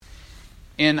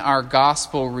In our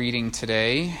gospel reading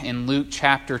today, in Luke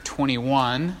chapter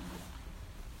 21,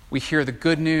 we hear the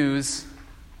good news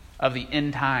of the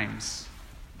end times.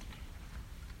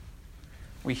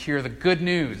 We hear the good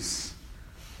news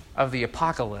of the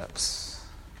apocalypse.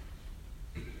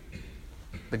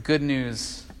 The good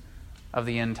news of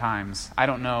the end times. I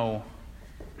don't know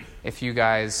if you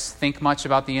guys think much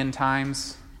about the end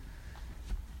times,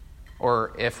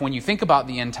 or if when you think about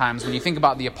the end times, when you think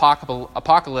about the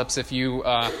apocalypse, if you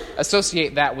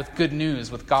associate that with good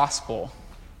news, with gospel.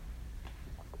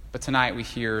 But tonight we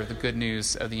hear the good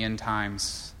news of the end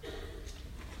times.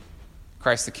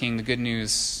 Christ the King, the good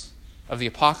news of the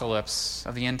apocalypse,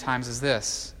 of the end times is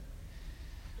this.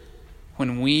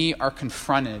 When you are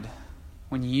confronted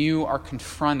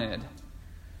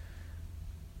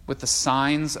with the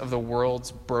signs of the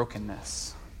world's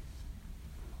brokenness,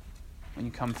 when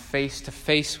you come face to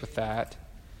face with that,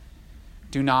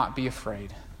 do not be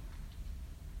afraid.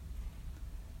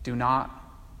 Do not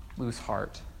lose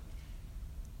heart.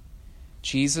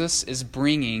 Jesus is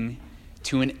bringing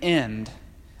to an end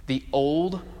the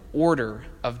old order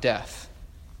of death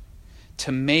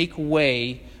to make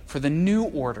way for the new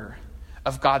order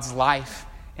of God's life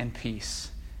and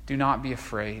peace. Do not be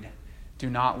afraid. Do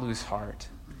not lose heart.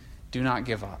 Do not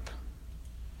give up.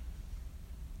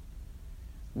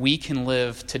 We can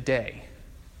live today.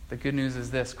 The good news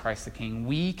is this, Christ the King.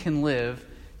 We can live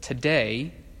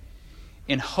today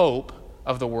in hope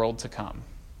of the world to come.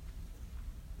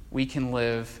 We can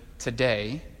live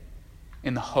today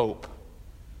in the hope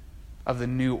of the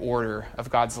new order of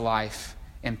God's life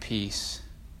and peace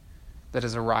that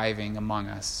is arriving among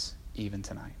us even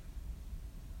tonight.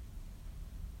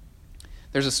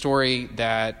 There's a story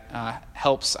that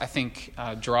helps, I think,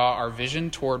 draw our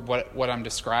vision toward what I'm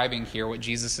describing here, what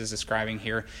Jesus is describing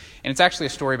here. And it's actually a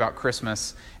story about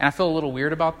Christmas. And I feel a little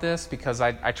weird about this because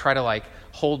I try to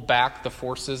hold back the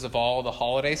forces of all the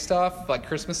holiday stuff, like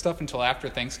Christmas stuff, until after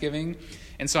Thanksgiving.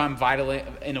 And so I'm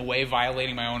in a way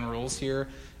violating my own rules here.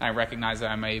 And I recognize that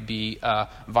I may be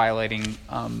violating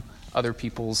other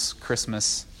people's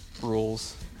Christmas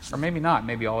rules. Or maybe not.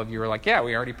 Maybe all of you are like, yeah,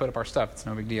 we already put up our stuff. It's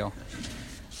no big deal.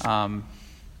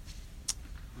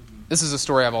 This is a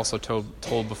story I've also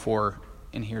told before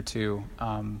in here too,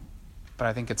 but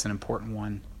I think it's an important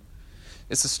one.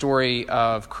 It's the story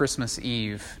of Christmas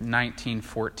Eve,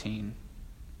 1914.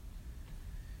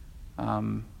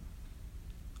 On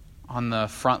the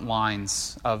front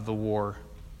lines of the war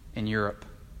in Europe.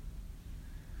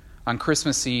 On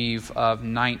Christmas Eve of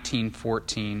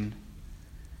 1914,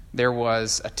 there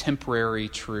was a temporary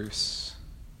truce.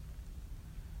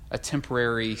 A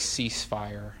temporary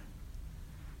ceasefire.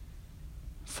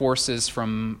 Forces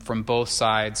from both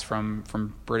sides,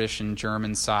 from British and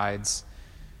German sides,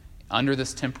 under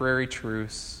this temporary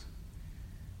truce,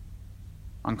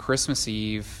 on Christmas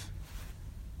Eve,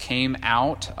 came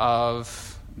out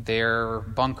of their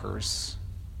bunkers,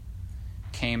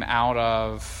 came out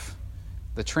of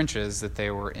the trenches that they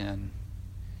were in,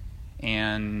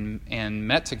 and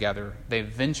met together. They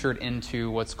ventured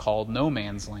into what's called no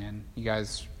man's land. You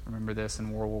guys remember this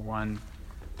in World War I.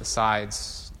 The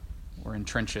sides were in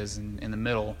trenches, and in the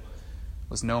middle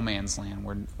was no man's land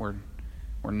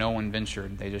where no one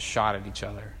ventured. They just shot at each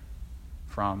other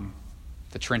from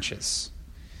the trenches.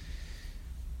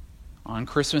 On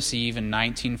Christmas Eve in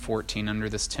 1914, under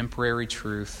this temporary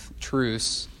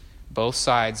truce, both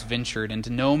sides ventured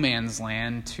into no man's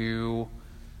land to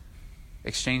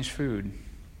exchange food,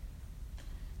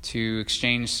 to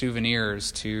exchange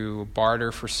souvenirs, to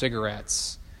barter for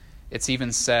cigarettes. It's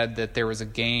even said that there was a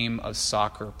game of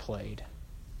soccer played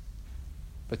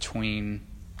between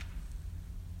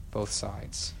both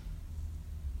sides.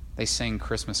 They sang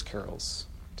Christmas carols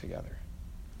together.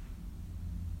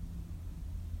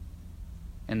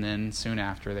 And then soon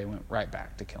after, they went right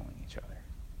back to killing each other.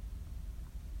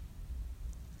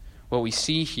 What we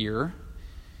see here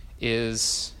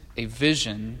is a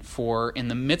vision for, in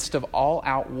the midst of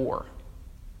all-out war,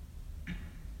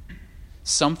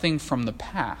 something from the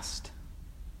past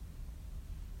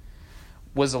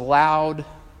allowed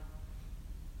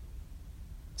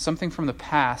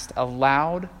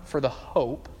for the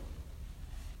hope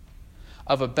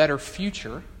of a better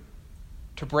future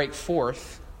to break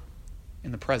forth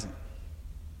in the present.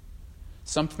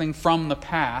 Something from the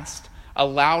past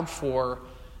allowed for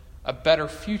a better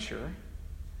future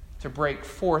to break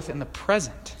forth in the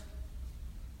present.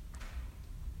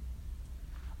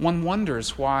 One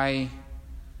wonders why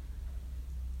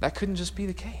that couldn't just be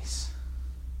the case.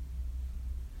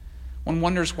 One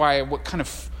wonders why, what kind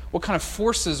of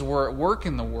forces were at work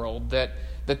in the world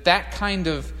that kind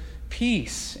of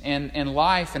peace and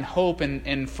life and hope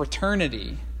and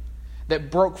fraternity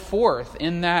that broke forth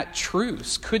in that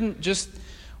truce.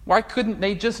 Why couldn't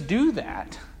they just do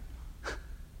that?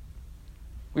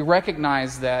 We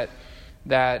recognize that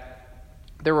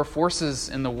there were forces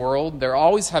in the world. There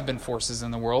always have been forces in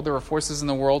the world. There were forces in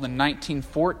the world in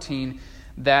 1914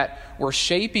 that were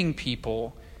shaping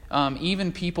people,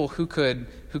 even people who could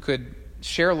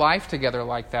share life together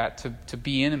like that, to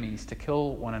be enemies, to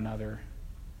kill one another.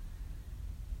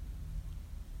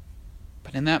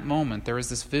 But in that moment, there was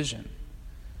this vision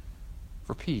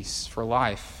for peace, for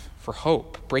life, for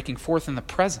hope, breaking forth in the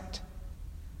present.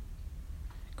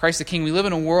 Christ the King, we live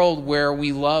in a world where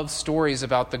we love stories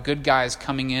about the good guys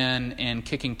coming in and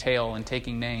kicking tail and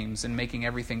taking names and making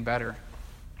everything better.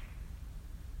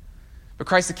 But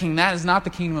Christ the King, that is not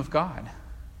the kingdom of God.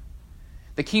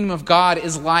 The kingdom of God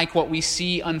is like what we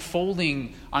see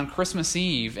unfolding on Christmas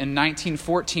Eve in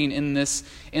 1914 in this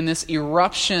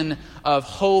eruption of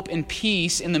hope and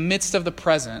peace in the midst of the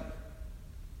present.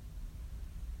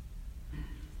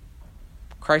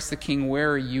 Christ the King,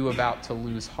 where are you about to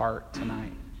lose heart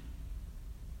tonight?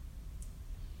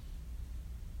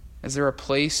 Is there a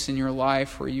place in your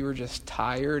life where you were just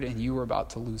tired and you were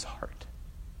about to lose heart?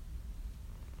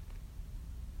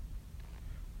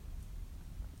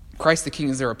 Christ the King,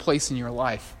 is there a place in your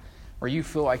life where you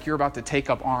feel like you're about to take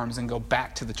up arms and go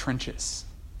back to the trenches?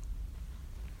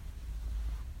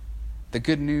 The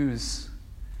good news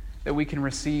that we can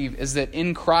receive is that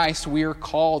in Christ we are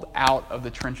called out of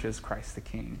the trenches, Christ the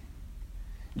King.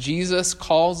 Jesus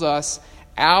calls us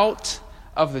out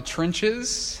of the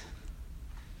trenches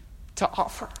to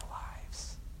offer our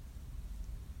lives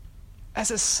as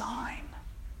a sign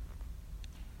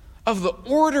of the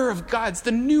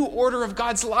the new order of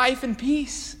God's life and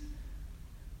peace.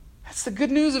 That's the good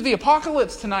news of the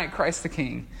apocalypse tonight, Christ the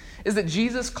King, is that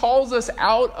Jesus calls us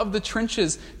out of the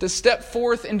trenches to step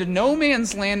forth into no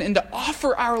man's land and to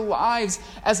offer our lives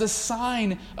as a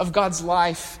sign of God's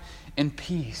life and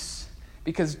peace.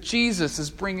 Because Jesus is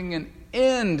bringing an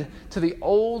end to the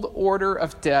old order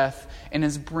of death and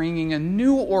is bringing a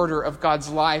new order of God's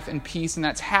life and peace. And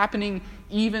that's happening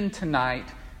even tonight,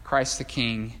 Christ the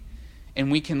King. And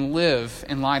we can live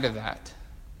in light of that.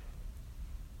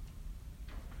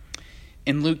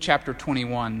 In Luke chapter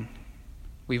 21,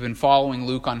 we've been following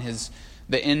Luke on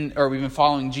we've been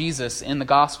following Jesus in the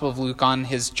Gospel of Luke on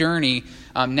his journey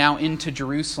now into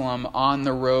Jerusalem on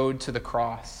the road to the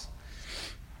cross.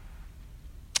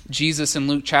 Jesus in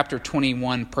Luke chapter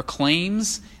 21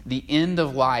 proclaims the end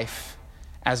of life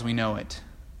as we know it.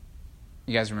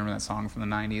 You guys remember that song from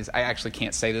the 90s? I actually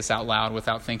can't say this out loud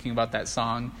without thinking about that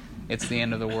song. It's the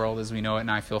end of the world as we know it,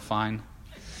 and I feel fine.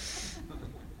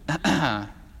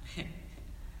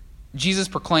 Jesus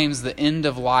proclaims the end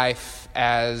of life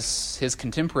as his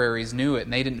contemporaries knew it,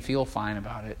 and they didn't feel fine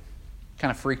about it.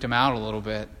 Kind of freaked him out a little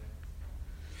bit.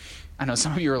 I know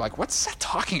some of you are like, what's that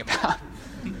talking about?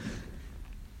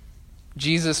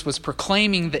 Jesus was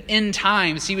proclaiming the end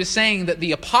times. He was saying that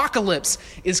the apocalypse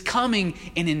is coming,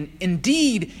 and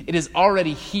indeed it is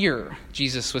already here,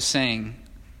 Jesus was saying.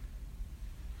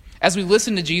 As we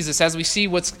listen to Jesus, as we see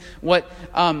what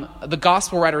the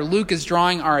gospel writer Luke is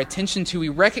drawing our attention to, we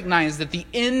recognize that the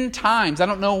end times, I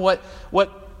don't know what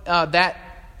that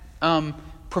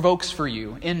provokes for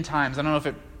you, end times. I don't know if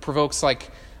it provokes like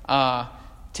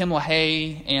Tim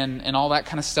LaHaye and all that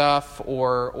kind of stuff,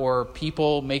 or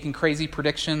people making crazy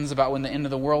predictions about when the end of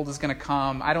the world is going to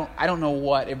come. I don't know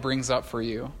what it brings up for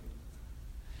you.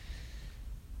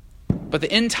 But the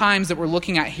end times that we're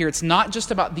looking at here, it's not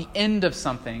just about the end of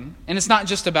something, and it's not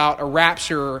just about a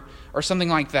rapture or something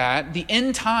like that. The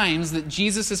end times that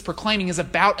Jesus is proclaiming is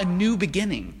about a new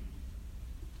beginning.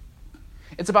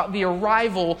 It's about the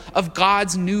arrival of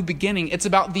God's new beginning. It's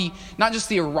about not just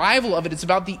the arrival of it, it's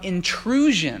about the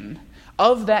intrusion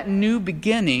of that new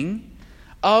beginning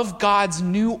of God's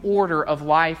new order of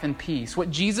life and peace. What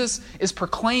Jesus is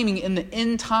proclaiming in the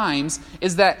end times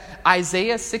is that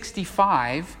Isaiah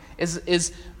 65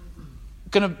 is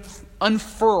going to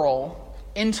unfurl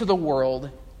into the world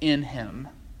in him.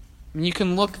 I mean, you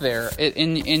can look there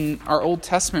in our Old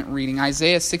Testament reading,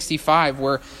 Isaiah 65,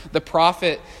 where the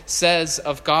prophet says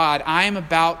of God, I am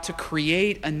about to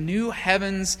create a new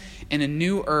heavens and a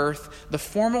new earth. The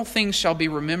former things shall not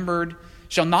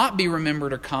be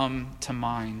remembered or come to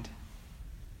mind.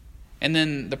 And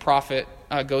then the prophet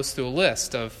goes through a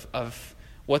list of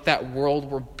what that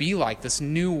world will be like, this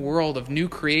new world of new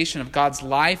creation of God's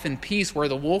life and peace, where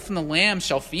the wolf and the lamb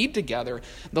shall feed together,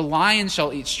 the lion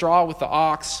shall eat straw with the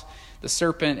ox, the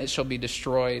serpent, it shall be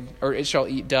destroyed, or it shall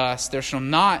eat dust. They shall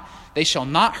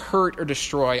not hurt or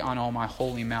destroy on all my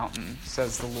holy mountain,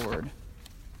 says the Lord.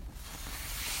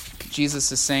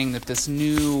 Jesus is saying that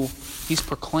he's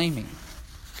proclaiming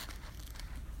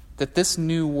that this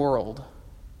new world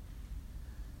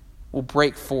will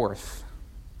break forth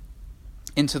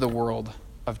into the world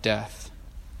of death.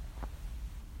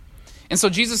 And so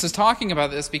Jesus is talking about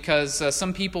this because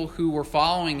some people who were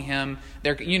following him,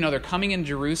 they're coming in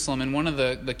Jerusalem, and one of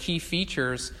the key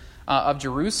features of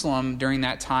Jerusalem during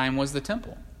that time was the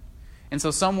temple. And so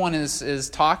someone is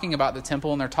talking about the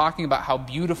temple, and they're talking about how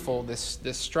beautiful this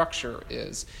structure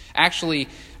is. Actually,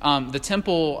 the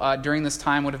temple during this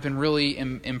time would have been really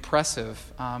impressive.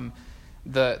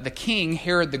 The king,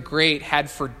 Herod the Great, had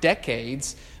for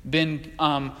decades been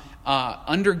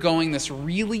undergoing this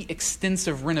really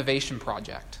extensive renovation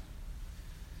project.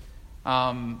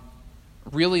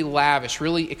 Really lavish,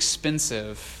 really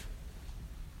expensive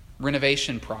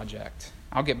renovation project.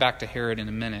 I'll get back to Herod in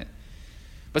a minute.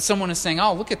 But someone is saying,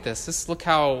 oh, look at this. Look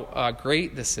how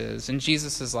great this is. And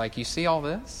Jesus is like, you see all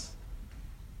this?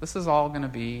 This is all going to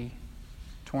be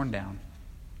torn down.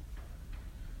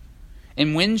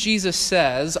 And when Jesus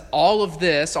says all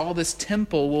this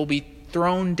temple will be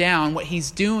thrown down, what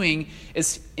he's doing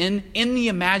is in the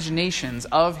imaginations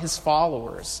of his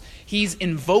followers, he's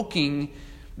invoking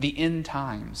the end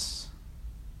times.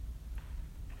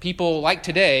 People like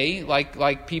today,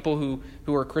 like people who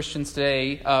are Christians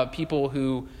today, people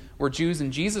who were Jews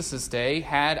in Jesus' day,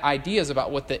 had ideas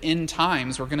about what the end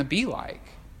times were going to be like.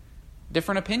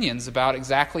 Different opinions about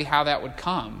exactly how that would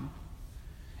come.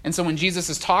 And so when Jesus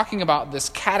is talking about this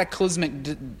cataclysmic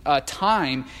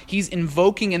time, he's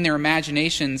invoking in their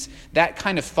imaginations that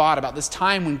kind of thought about this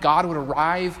time when God would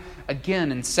arrive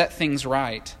again and set things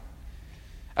right.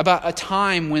 About a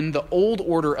time when the old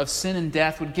order of sin and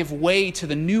death would give way to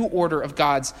the new order of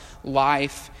God's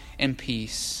life and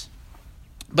peace.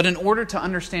 But in order to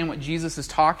understand what Jesus is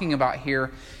talking about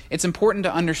here, it's important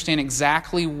to understand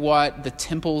exactly what the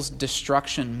temple's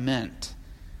destruction meant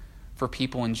for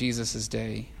people in Jesus'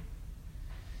 day.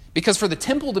 Because for the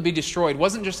temple to be destroyed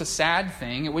wasn't just a sad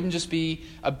thing. It wouldn't just be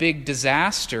a big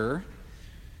disaster.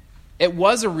 It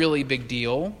was a really big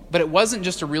deal, but it wasn't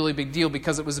just a really big deal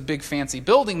because it was a big fancy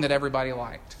building that everybody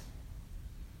liked.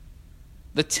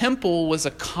 The temple was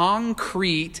a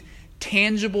concrete,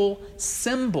 tangible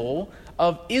symbol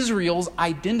of Israel's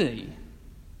identity.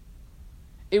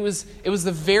 It was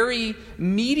the very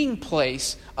meeting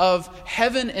place of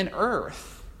heaven and earth,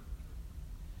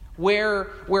 where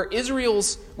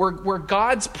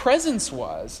God's presence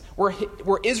was,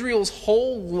 where Israel's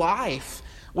whole life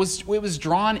was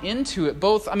drawn into it.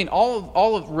 Both,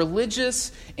 all of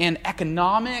religious and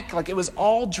economic, it was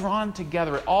all drawn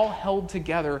together. It all held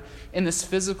together in this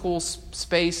physical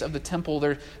space of the temple.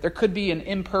 There could be an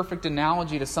imperfect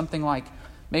analogy to something like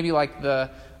the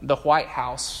White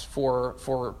House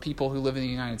for people who live in the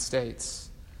United States,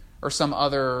 or some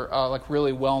other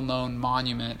really well-known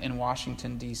monument in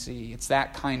Washington, D.C. It's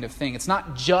that kind of thing. It's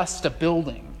not just a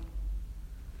building.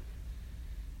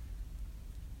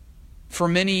 For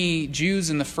many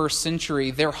Jews in the first century,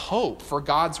 their hope for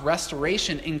God's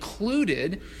restoration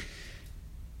included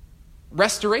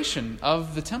restoration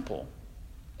of the temple,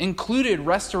 included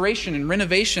restoration and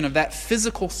renovation of that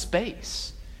physical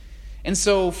space. And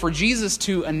so for Jesus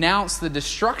to announce the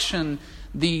destruction,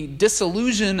 the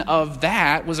dissolution of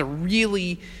that was a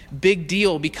really big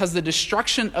deal, because the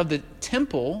destruction of the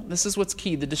temple, this is what's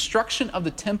key, the destruction of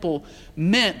the temple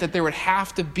meant that there would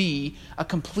have to be a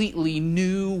completely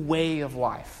new way of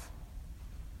life.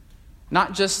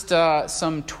 Not just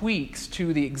some tweaks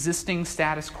to the existing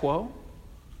status quo,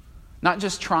 not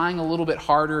just trying a little bit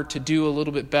harder to do a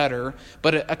little bit better,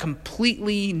 but a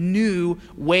completely new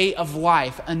way of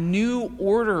life, a new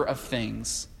order of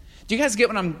things. Do you guys get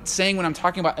what I'm saying when I'm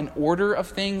talking about an order of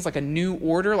things, like a new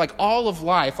order? Like all of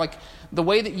life, like the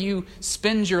way that you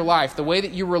spend your life, the way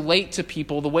that you relate to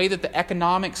people, the way that the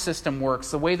economic system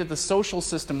works, the way that the social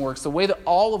system works, the way that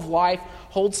all of life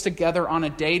holds together on a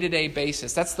day-to-day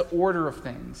basis. That's the order of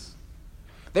things.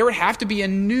 There would have to be a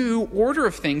new order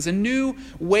of things, a new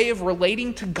way of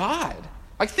relating to God.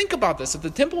 Think about this. If the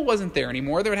temple wasn't there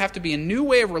anymore, there would have to be a new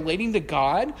way of relating to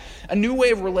God, a new way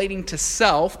of relating to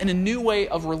self, and a new way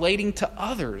of relating to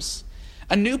others.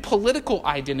 A new political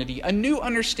identity, a new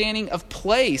understanding of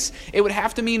place. It would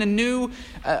have to mean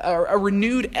a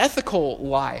renewed ethical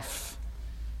life.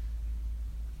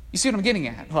 You see what I'm getting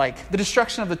at? The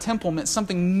destruction of the temple meant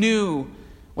something new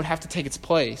would have to take its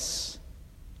place.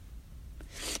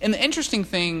 And the interesting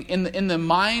thing in the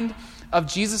mind of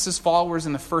Jesus' followers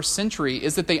in the first century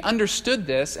is that they understood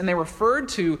this, and they referred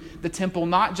to the temple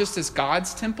not just as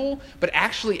God's temple, but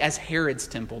actually as Herod's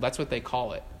temple. That's what they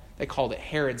call it. They called it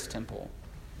Herod's temple.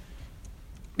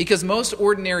 Because most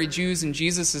ordinary Jews in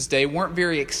Jesus' day weren't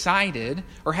very excited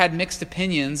or had mixed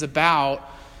opinions about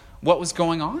what was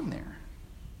going on there.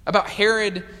 About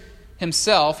Herod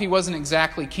himself, he wasn't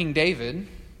exactly King David.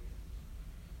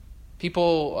 He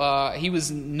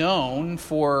was known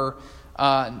for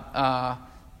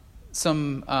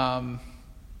some,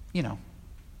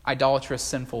 idolatrous,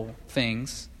 sinful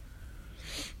things.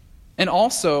 And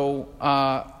also,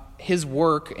 his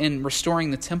work in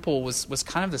restoring the temple was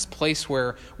kind of this place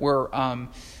where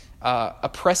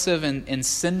oppressive and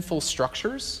sinful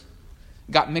structures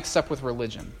got mixed up with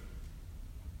religion.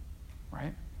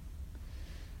 Right?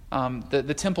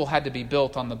 The temple had to be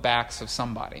built on the backs of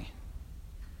somebody.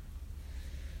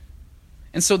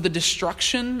 And so the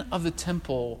destruction of the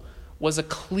temple was a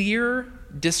clear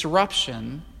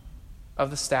disruption of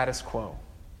the status quo.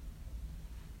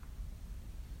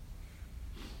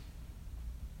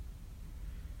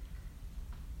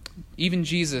 Even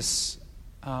Jesus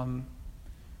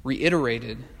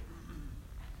reiterated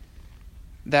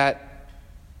that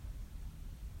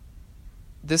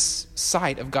this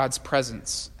site of God's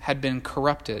presence had been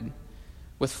corrupted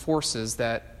with forces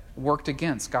that worked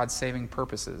against God's saving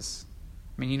purposes.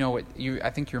 I mean, I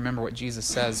think you remember what Jesus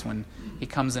says when he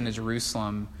comes into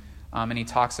Jerusalem, and he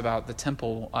talks about the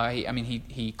temple.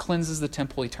 He cleanses the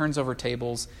temple, he turns over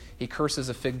tables, he curses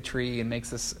a fig tree, and makes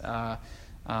this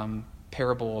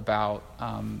parable about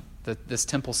this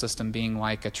temple system being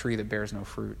like a tree that bears no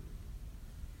fruit.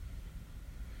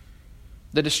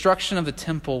 The destruction of the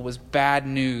temple was bad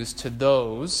news to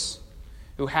those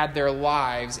who had their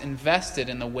lives invested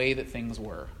in the way that things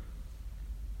were,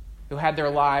 who had their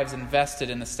lives invested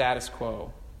in the status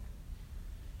quo.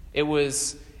 It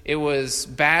was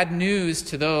bad news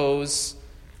to those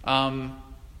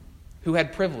who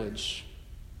had privilege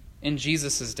in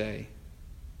Jesus' day.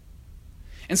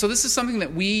 And so this is something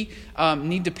that we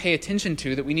need to pay attention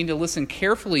to, that we need to listen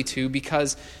carefully to,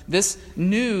 because this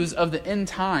news of the end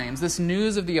times, this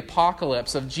news of the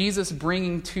apocalypse, of Jesus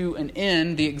bringing to an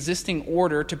end the existing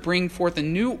order to bring forth a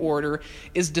new order,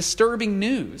 is disturbing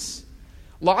news.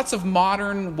 Lots of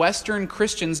modern Western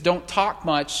Christians don't talk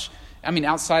much,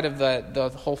 outside of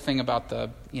the whole thing about the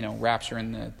rapture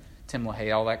and the Tim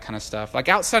LaHaye, all that kind of stuff. Like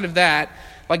outside of that,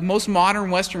 like most modern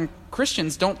Western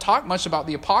Christians don't talk much about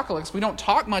the apocalypse. We don't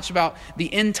talk much about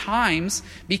the end times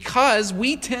because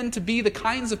we tend to be the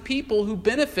kinds of people who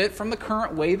benefit from the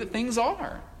current way that things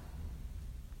are.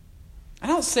 I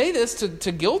don't say this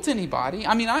to guilt anybody.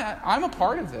 I'm a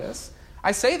part of this.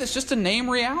 I say this just to name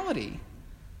reality.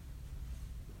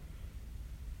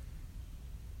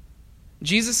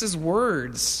 Jesus'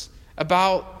 words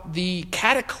about the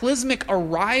cataclysmic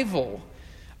arrival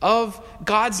of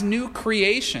God's new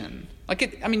creation.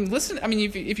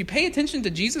 If you pay attention to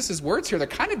Jesus' words here, they're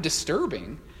kind of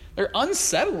disturbing. They're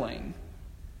unsettling.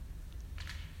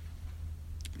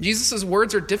 Jesus'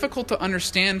 words are difficult to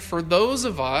understand for those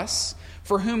of us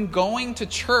for whom going to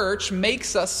church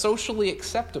makes us socially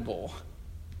acceptable.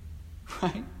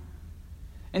 Right?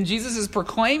 And Jesus is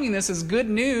proclaiming this as good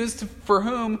news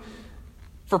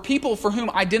for people for whom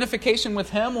identification with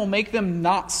him will make them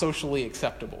not socially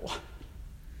acceptable.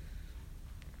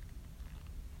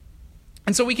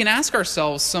 And so we can ask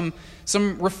ourselves some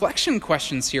reflection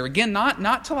questions here. Again,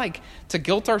 not to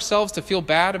guilt ourselves, to feel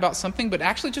bad about something, but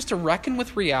actually just to reckon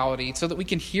with reality so that we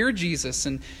can hear Jesus.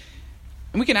 And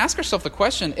we can ask ourselves the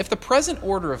question, if the present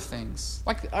order of things,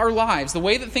 like our lives, the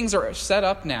way that things are set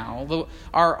up now,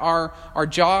 our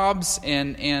jobs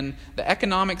and the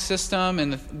economic system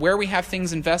and where we have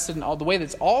things invested and all the way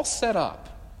that's all set up,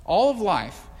 all of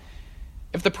life,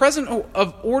 if the present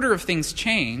order of things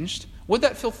changed, would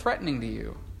that feel threatening to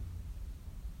you?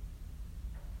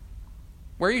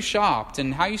 Where you shopped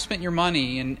and how you spent your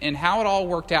money and how it all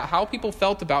worked out, how people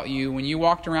felt about you when you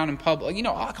walked around in public,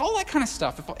 all that kind of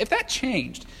stuff. If that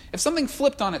changed, if something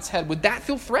flipped on its head, would that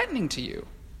feel threatening to you?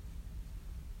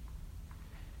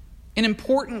 An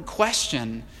important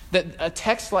question that a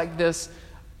text like this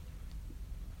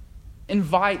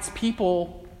invites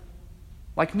people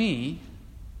like me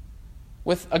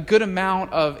with a good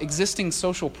amount of existing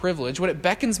social privilege, what it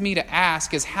beckons me to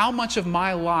ask is, how much of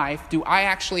my life do I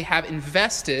actually have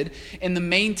invested in the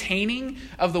maintaining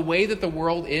of the way that the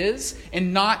world is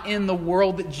and not in the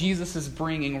world that Jesus is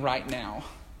bringing right now?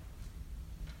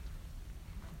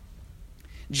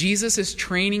 Jesus is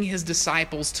training his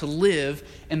disciples to live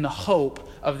in the hope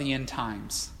of the end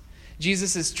times.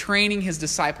 Jesus is training his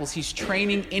disciples. He's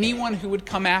training anyone who would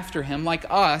come after him, like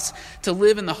us, to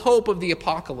live in the hope of the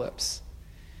apocalypse.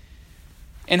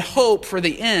 And hope for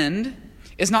the end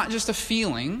is not just a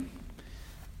feeling.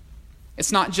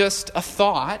 It's not just a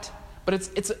thought, but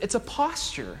it's a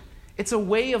posture. It's a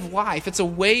way of life. It's a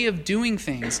way of doing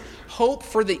things. Hope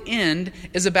for the end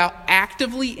is about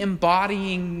actively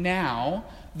embodying now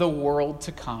the world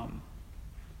to come.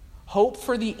 Hope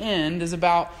for the end is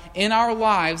about, in our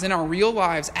lives, in our real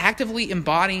lives, actively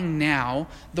embodying now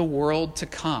the world to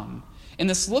come. And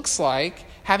this looks like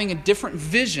having a different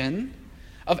vision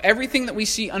of everything that we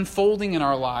see unfolding in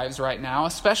our lives right now,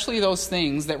 especially those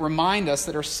things that remind us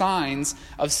that are signs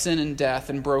of sin and death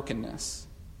and brokenness.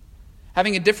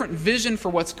 Having a different vision for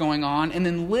what's going on, and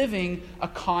then living a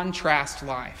contrast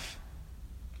life.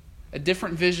 A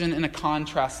different vision and a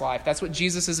contrast life. That's what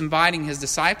Jesus is inviting his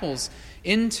disciples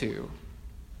into.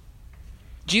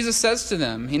 Jesus says to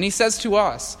them, and he says to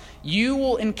us, you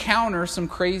will encounter some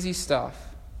crazy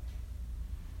stuff.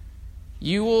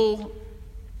 You will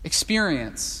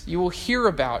experience, you will hear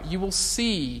about, you will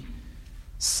see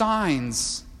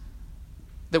signs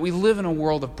that we live in a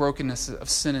world of brokenness, of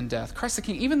sin and death. Christ the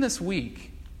King, even this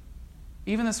week,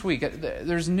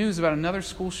 there's news about another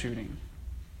school shooting.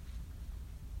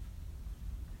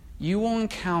 You will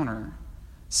encounter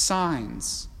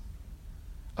signs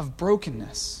of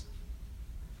brokenness.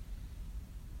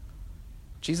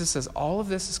 Jesus says all of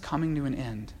this is coming to an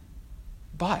end,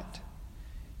 but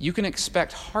you can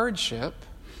expect hardship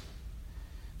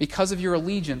because of your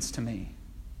allegiance to me.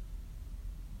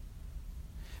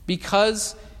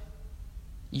 Because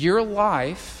your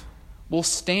life will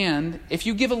stand, if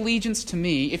you give allegiance to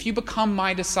me, if you become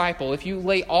my disciple, if you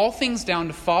lay all things down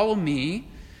to follow me,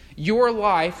 your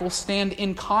life will stand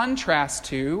in contrast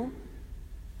to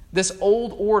this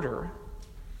old order.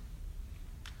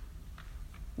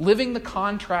 Living the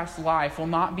contrast life will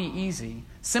not be easy.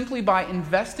 Simply by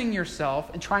investing yourself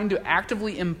and trying to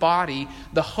actively embody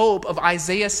the hope of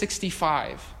Isaiah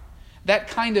 65. That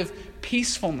kind of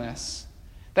peacefulness,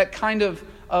 that kind of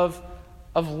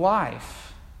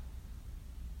life.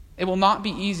 It will not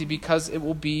be easy because it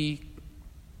will be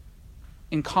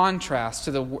in contrast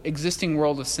to the existing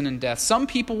world of sin and death. Some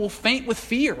people will faint with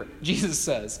fear, Jesus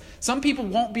says. Some people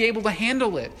won't be able to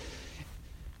handle it.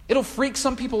 It'll freak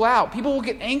some people out. People will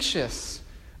get anxious.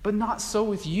 But not so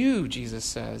with you, Jesus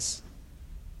says.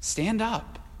 Stand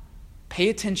up. Pay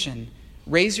attention.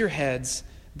 Raise your heads.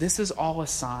 This is all a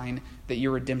sign that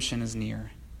your redemption is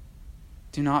near.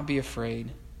 Do not be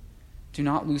afraid. Do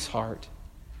not lose heart.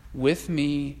 With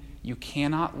me, you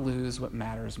cannot lose what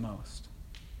matters most.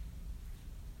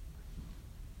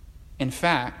 In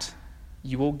fact,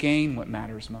 you will gain what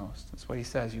matters most. That's what he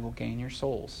says. You will gain your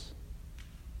souls.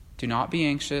 Do not be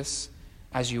anxious.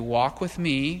 As you walk with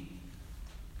me,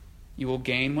 you will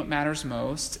gain what matters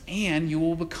most, and you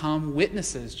will become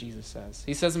witnesses, Jesus says.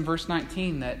 He says in verse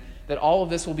 19 that all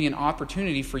of this will be an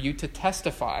opportunity for you to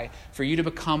testify, for you to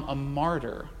become a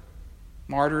martyr.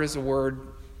 Martyr is a word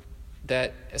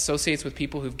that associates with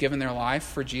people who've given their life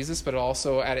for Jesus, but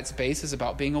also at its base is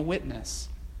about being a witness,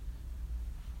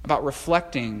 about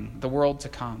reflecting the world to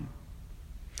come.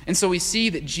 And so we see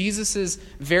that Jesus'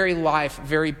 very life,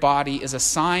 very body is a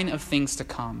sign of things to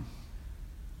come.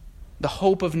 The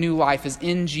hope of new life is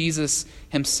in Jesus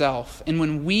himself. And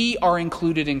when we are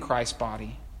included in Christ's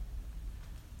body,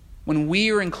 we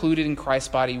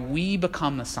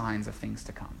become the signs of things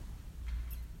to come.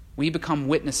 We become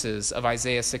witnesses of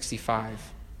Isaiah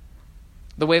 65.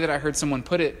 The way that I heard someone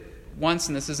put it once,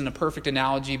 and this isn't a perfect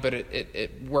analogy, but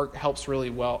it helps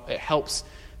really well. It helps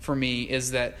for me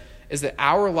is that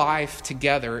our life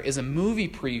together is a movie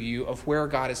preview of where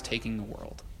God is taking the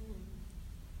world.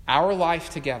 Our life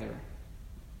together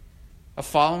of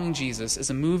following Jesus is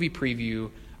a movie preview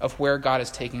of where God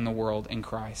is taking the world in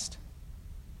Christ.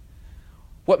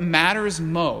 What matters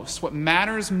most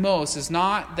is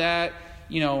not that,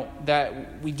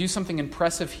 that we do something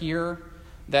impressive here,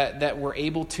 that we're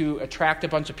able to attract a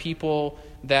bunch of people,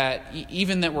 that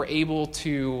even that we're able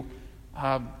to, do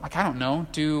a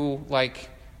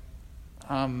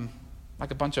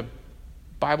bunch of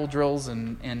Bible drills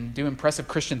and do impressive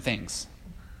Christian things.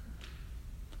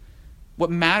 What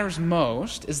matters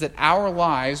most is that our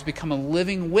lives become a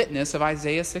living witness of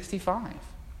Isaiah 65.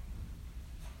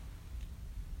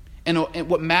 And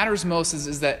what matters most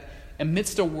is that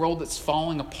amidst a world that's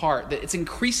falling apart, that it's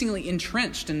increasingly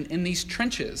entrenched in these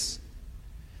trenches,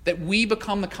 that we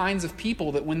become the kinds of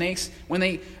people that when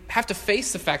they have to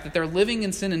face the fact that they're living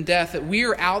in sin and death, that we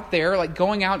are out there like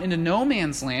going out into no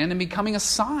man's land and becoming a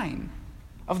sign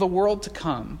of the world to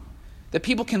come That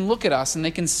people can look at us and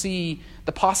they can see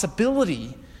the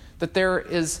possibility that there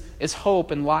is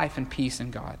hope and life and peace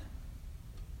in God.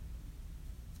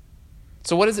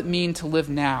 So what does it mean to live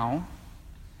now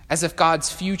as if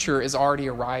God's future is already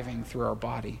arriving through our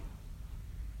body?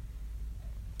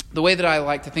 The way that I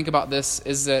like to think about this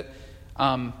is that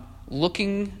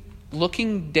looking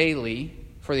daily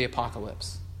for the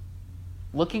apocalypse.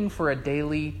 Looking for a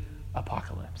daily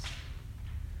apocalypse.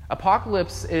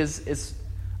 Apocalypse is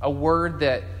a word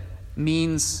that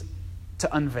means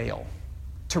to unveil,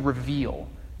 to reveal,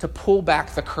 to pull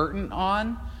back the curtain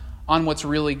on what's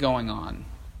really going on.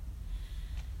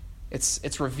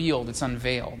 It's revealed, it's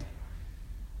unveiled.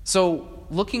 So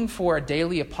looking for a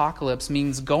daily apocalypse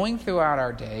means going throughout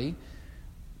our day,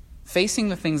 facing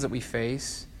the things that we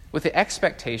face, with the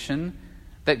expectation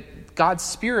that God's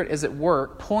Spirit is at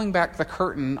work, pulling back the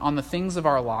curtain on the things of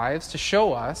our lives to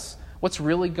show us what's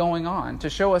really going on, to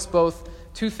show us both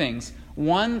two things.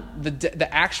 One,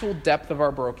 the actual depth of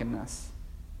our brokenness,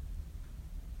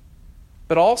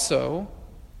 but also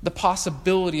the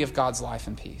possibility of God's life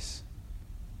and peace.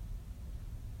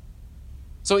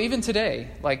 So even today,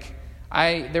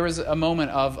 there was a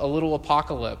moment of a little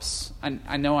apocalypse.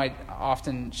 I know I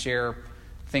often share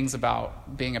things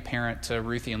about being a parent to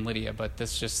Ruthie and Lydia, but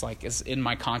this just is in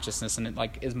my consciousness, and it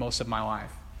is most of my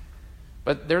life.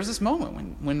 But there's this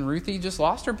moment when Ruthie just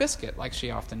lost her biscuit, like she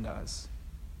often does.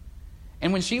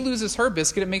 And when she loses her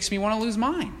biscuit, it makes me want to lose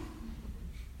mine.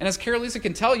 And as Carolisa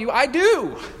can tell you, I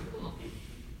do.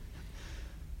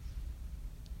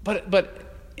 But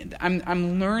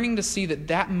I'm learning to see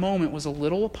that moment was a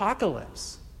little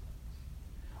apocalypse,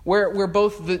 where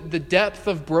both the depth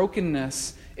of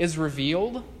brokenness is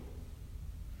revealed,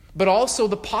 but also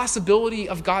the possibility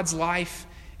of God's life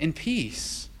and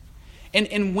peace.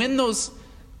 And when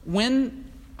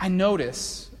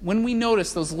we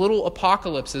notice those little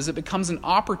apocalypses, it becomes an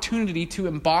opportunity to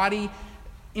embody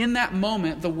in that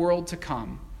moment the world to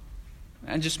come.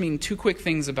 I just mean two quick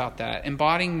things about that.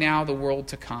 Embodying now the world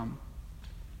to come.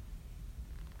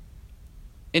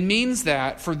 It means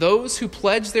that for those who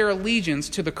pledge their allegiance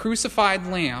to the crucified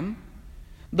Lamb,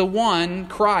 the one,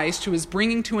 Christ, who is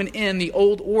bringing to an end the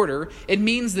old order, it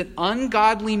means that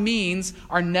ungodly means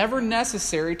are never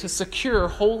necessary to secure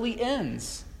holy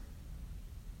ends.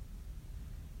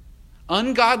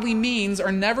 Ungodly means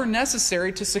are never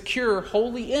necessary to secure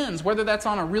holy ends, whether that's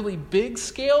on a really big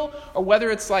scale or whether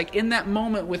it's like in that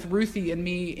moment with Ruthie and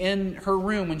me in her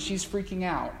room when she's freaking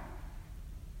out.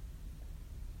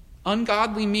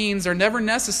 Ungodly means are never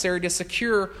necessary to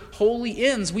secure holy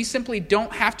ends. We simply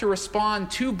don't have to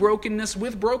respond to brokenness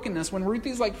with brokenness. When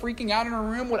Ruthie's freaking out in her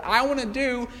room, what I want to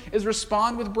do is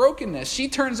respond with brokenness. She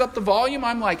turns up the volume.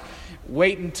 I'm like,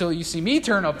 wait until you see me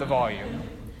turn up the volume.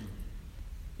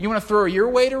 You want to throw your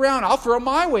weight around? I'll throw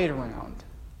my weight around.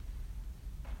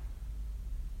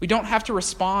 We don't have to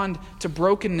respond to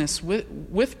brokenness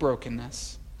with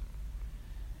brokenness.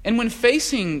 And when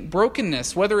facing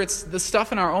brokenness, whether it's the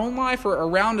stuff in our own life or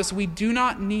around us, we do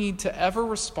not need to ever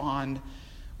respond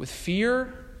with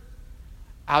fear,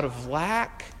 out of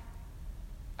lack,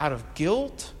 out of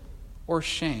guilt, or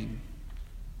shame.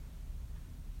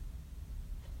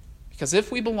 Because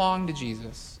if we belong to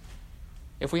Jesus,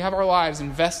 if we have our lives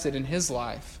invested in His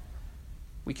life,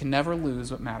 we can never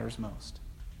lose what matters most.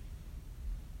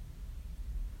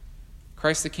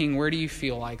 Christ the King, where do you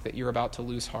feel like that you're about to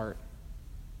lose heart?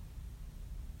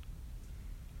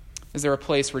 Is there a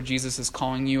place where Jesus is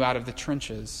calling you out of the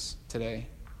trenches today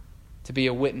to be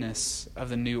a witness of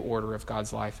the new order of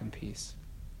God's life and peace?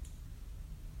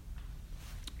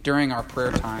 During our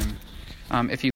prayer time, if you